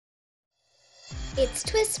It's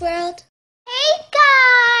Twist World. Hey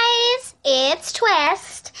guys, it's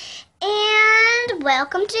Twist, and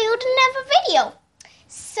welcome to another video.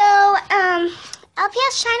 So,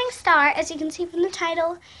 LPS Shining Star, as you can see from the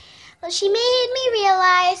title, well, she made me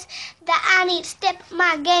realize that I need to step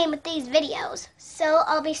my game with these videos. So,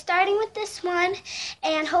 I'll be starting with this one,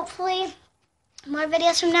 and hopefully more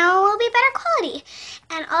videos from now will be better quality.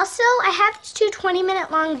 And also, I have these two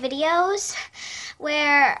 20-minute long videos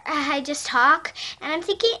where I just talk, and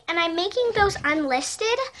I'm making those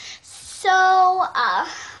unlisted. So I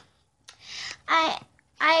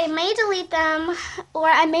may delete them, or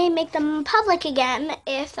I may make them public again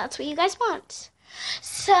if that's what you guys want.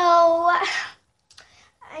 So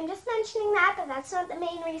I'm just mentioning that, but that's not the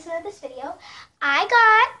main reason of this video. I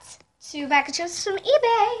got 2 packages from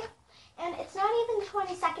eBay, and it's not even the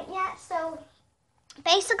 22nd yet, so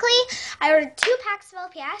basically, I ordered 2 packs of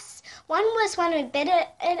LPS. One was one I bid it on,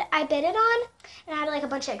 and I had like a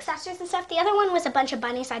bunch of accessories and stuff. The other one was a bunch of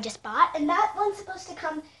bunnies I just bought, and that one's supposed to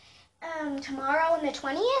come tomorrow on the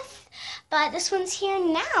 20th. But this one's here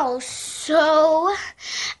now, so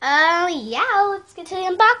yeah, let's get to the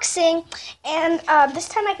unboxing. And this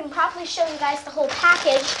time I can probably show you guys the whole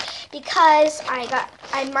package because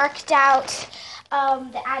I marked out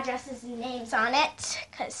the addresses and names on it,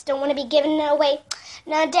 because don't want to be giving away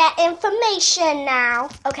none of that information now.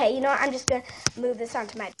 Okay, you know what? I'm just going to move this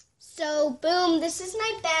onto my... So, boom, this is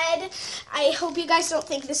my bed. I hope you guys don't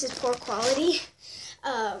think this is poor quality.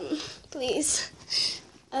 Please.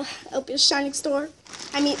 LPS Shining Store.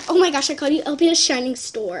 Oh my gosh, I called you LPS Shining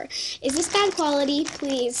Store. Is this bad quality?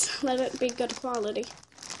 Please, let it be good quality.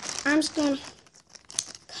 I'm just going to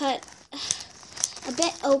cut a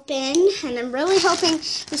bit open, and I'm really hoping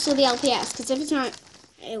this will be LPS, because if it's not,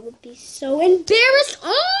 it would be so embarrassed.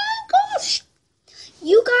 Oh my gosh!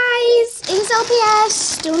 You guys, it is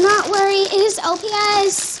LPS. Do not worry, it is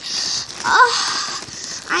LPS.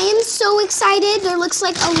 I am so excited. There looks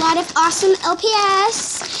like a lot of awesome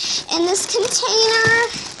LPS in this container.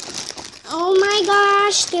 Oh my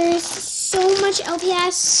gosh, there's so much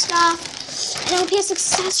LPS stuff, and LPS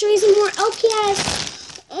accessories, and more LPS.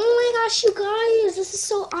 Oh my gosh, you guys, this is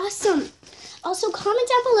so awesome. Also, comment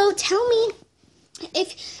down below, tell me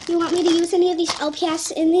if you want me to use any of these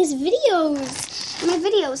LPS in these videos, my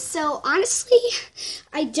videos. So, honestly,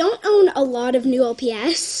 I don't own a lot of new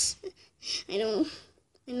LPS. I know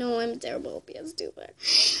I'm a terrible LPS duper.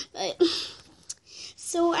 But,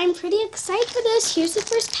 so I'm pretty excited for this. Here's the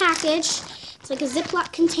first package. It's like a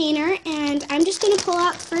Ziploc container, and I'm just going to pull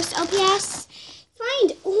out the first LPS.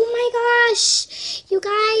 Oh my gosh, you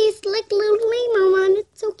guys, like the little lemur one,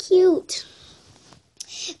 it's so cute.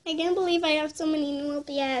 I can't believe I have so many new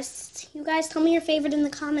LPS. You guys, tell me your favorite in the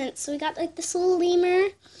comments. So we got like this little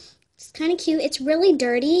lemur. It's kind of cute. It's really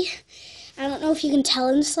dirty. I don't know if you can tell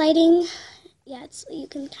in this lighting. Yeah, you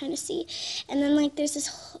can kind of see. And then like there's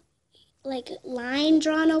this like line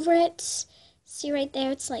drawn over it. See right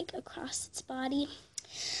there, it's like across its body.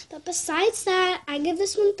 But besides that, I give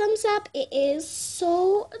this one thumbs up. It is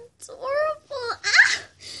so adorable. Ah!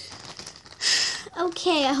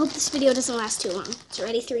 Okay, I hope this video doesn't last too long. It's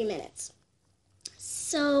already 3 minutes.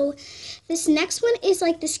 So, this next one is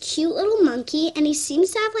like this cute little monkey, and he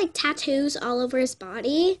seems to have like tattoos all over his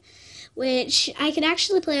body, which I could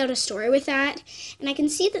actually play out a story with that. And I can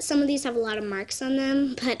see that some of these have a lot of marks on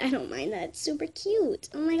them, but I don't mind that. It's super cute.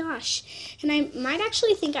 Oh my gosh. And I might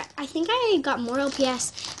actually think, I think I got more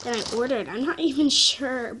LPS than I ordered. I'm not even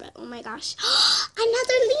sure, but oh my gosh.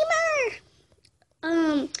 Another lemur!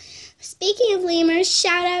 Speaking of lemurs,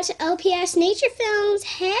 shout out to LPS Nature Films.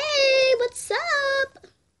 Hey, what's up?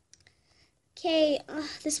 Okay,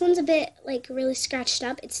 this one's a bit like really scratched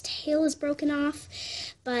up. Its tail is broken off,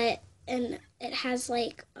 and it has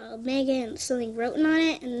like a mega and something written on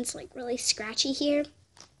it, and it's like really scratchy here.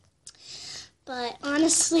 But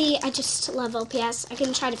honestly, I just love LPS. I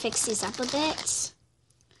can try to fix these up a bit.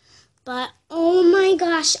 But oh my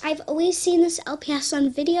gosh, I've always seen this LPS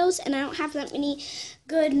on videos, and I don't have that many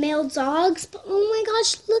good male dogs. But oh my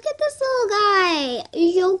gosh, look at this little guy.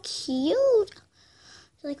 He's so cute.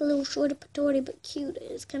 He's like a little short patootie, but cute.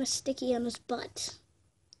 It's kind of sticky on his butt.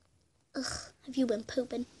 Ugh, have you been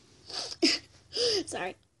pooping?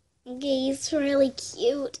 Sorry. Okay, he's really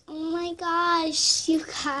cute. Oh my gosh, you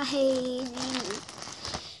guys.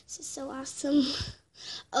 This is so awesome.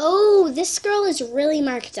 Oh, this girl is really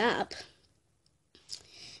marked up.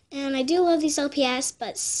 And I do love these LPS,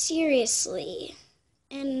 but seriously.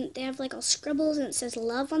 And they have like all scribbles and it says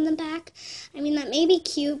love on the back. I mean, that may be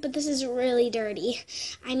cute, but this is really dirty.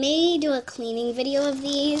 I may do a cleaning video of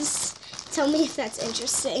these. Tell me if that's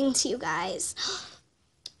interesting to you guys.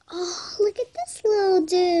 Oh, look at this little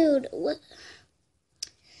dude. What?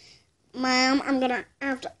 Ma'am, I'm gonna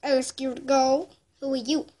have to ask you to go. Who are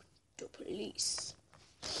you? The police.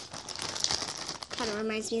 Kind of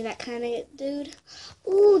reminds me of that kind of dude.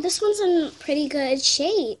 Ooh, this one's in pretty good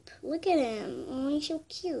shape. Look at him. Oh, he's so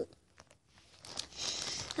cute.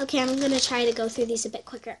 Okay, I'm going to try to go through these a bit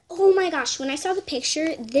quicker. Oh my gosh, when I saw the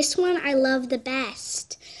picture, this one I love the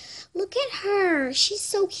best. Look at her. She's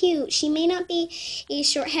so cute. She may not be a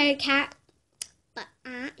short-haired cat, but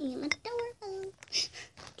I am adorable.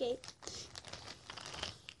 Okay.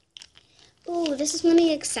 Ooh, this is one of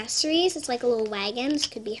the accessories. It's like a little wagon. This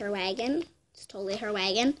could be her wagon. It's totally her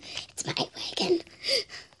wagon. It's my wagon.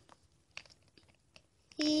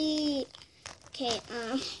 Hey. Okay,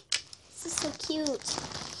 this is so cute.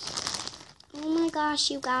 Oh my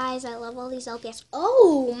gosh, you guys, I love all these LPS.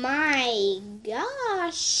 Oh my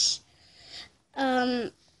gosh.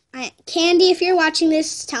 Candy, if you're watching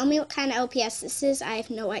this, tell me what kind of LPS this is. I have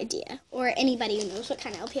no idea. Or anybody who knows what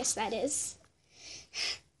kind of LPS that is.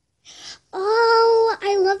 Oh,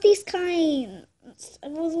 I love these kinds. I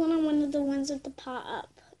was one of the ones with the paw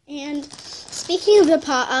up. And speaking of the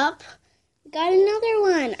paw up, we got another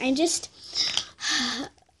one. I just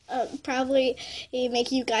probably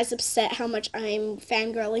make you guys upset how much I'm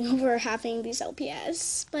fangirling over having these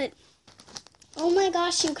LPS. But, oh my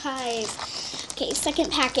gosh, you guys. Okay,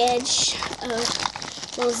 second package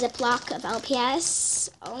of little Ziploc of LPS.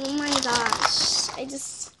 Oh my gosh.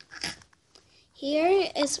 Here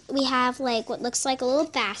is, we have like what looks like a little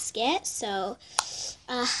basket. So,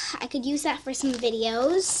 I could use that for some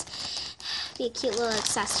videos. Be a cute little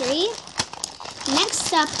accessory.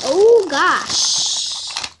 Next up, oh gosh.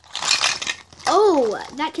 Oh,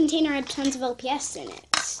 that container had tons of LPS in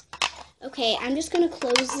it. Okay, I'm just going to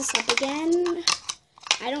close this up again.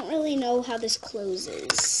 I don't really know how this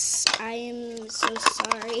closes. I am so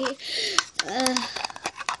sorry.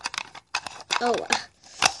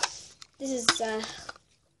 This is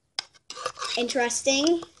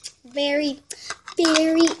interesting. Very,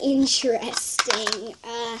 very interesting.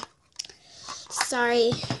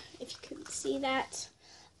 Sorry if you couldn't see that.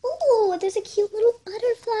 Ooh, there's a cute little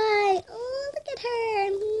butterfly. Oh, look at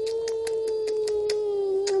her.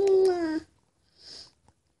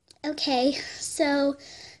 Okay, so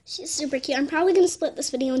she's super cute. I'm probably going to split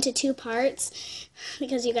this video into 2 parts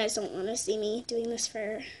because you guys don't want to see me doing this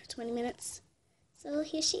for 20 minutes. So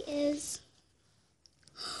here she is.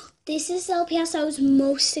 This is the LPS I was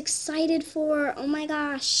most excited for. Oh my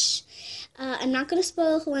gosh. I'm not going to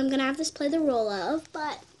spoil who I'm going to have this play the role of,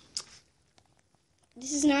 but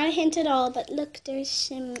this is not a hint at all, but look, there's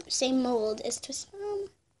same mold as Twist Mom.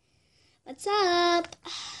 What's up?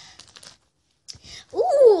 Ooh,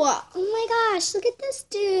 oh my gosh, look at this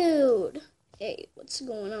dude. Hey, what's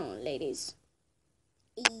going on, ladies?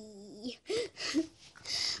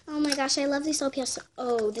 Oh my gosh, I love these LPS.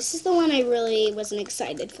 Oh, this is the one I really wasn't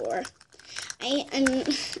excited for. I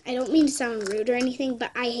don't mean to sound rude or anything,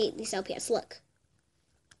 but I hate these LPS. Look.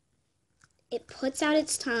 It puts out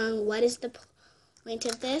its tongue. What is the point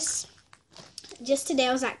of this? Just today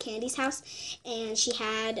I was at Candy's house and she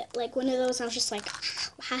had like one of those. I was just like,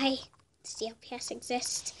 why does the LPS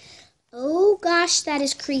exist? Oh gosh, that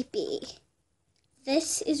is creepy.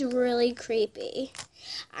 This is really creepy.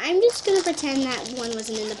 I'm just going to pretend that one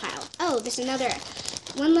wasn't in the pile. Oh, there's another.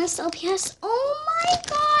 One less LPS. Oh my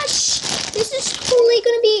gosh. This is totally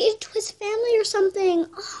going to be a Twist family or something.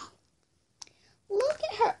 Oh, look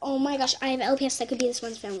at her. Oh my gosh. I have LPS that could be this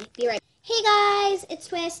one's family. Be right back. Hey guys, it's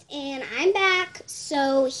Twist and I'm back.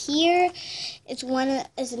 So here is an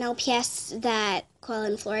LPS that Koala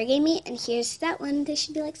and Flora gave me. And here's that one. They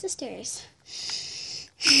should be like sisters.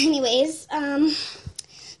 Anyways,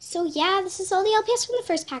 so yeah, this is all the LPS from the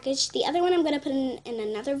first package. The other one I'm going to put in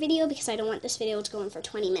another video because I don't want this video to go on for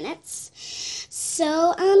 20 minutes.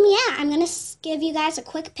 So, yeah, I'm going to give you guys a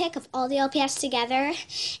quick pick of all the LPS together.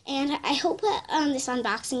 And I hope that this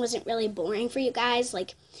unboxing wasn't really boring for you guys.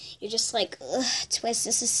 Like, you're just like, ugh, Twist,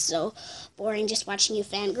 this is so boring just watching you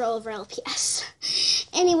fangirl over LPS.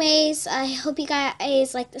 Anyways, I hope you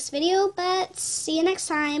guys like this video, but see you next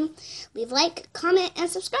time. Leave a like, comment, and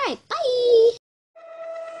subscribe. Bye!